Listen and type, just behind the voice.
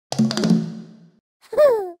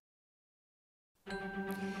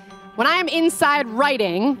When I am inside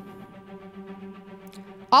writing,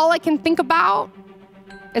 all I can think about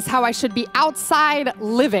is how I should be outside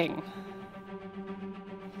living.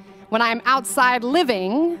 When I'm outside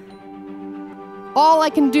living, all I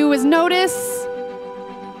can do is notice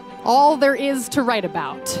all there is to write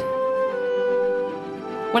about.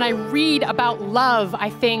 When I read about love, I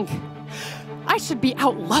think, I should be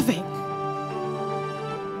out loving.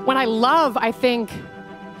 When I love, I think,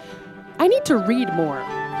 I need to read more.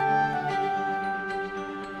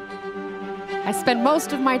 I spend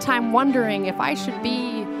most of my time wondering if I should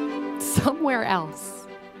be somewhere else.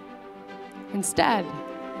 Instead,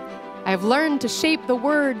 I have learned to shape the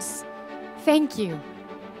words, thank you,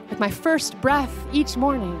 with my first breath each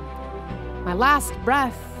morning, my last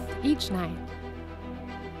breath each night.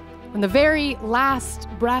 When the very last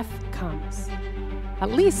breath comes,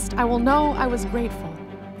 at least I will know I was grateful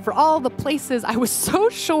for all the places I was so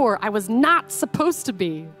sure I was not supposed to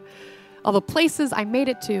be, all the places I made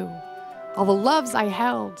it to, all the loves I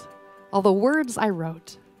held, all the words I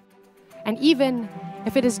wrote. And even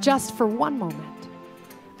if it is just for one moment,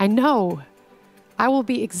 I know I will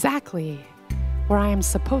be exactly where I am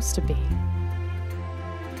supposed to be.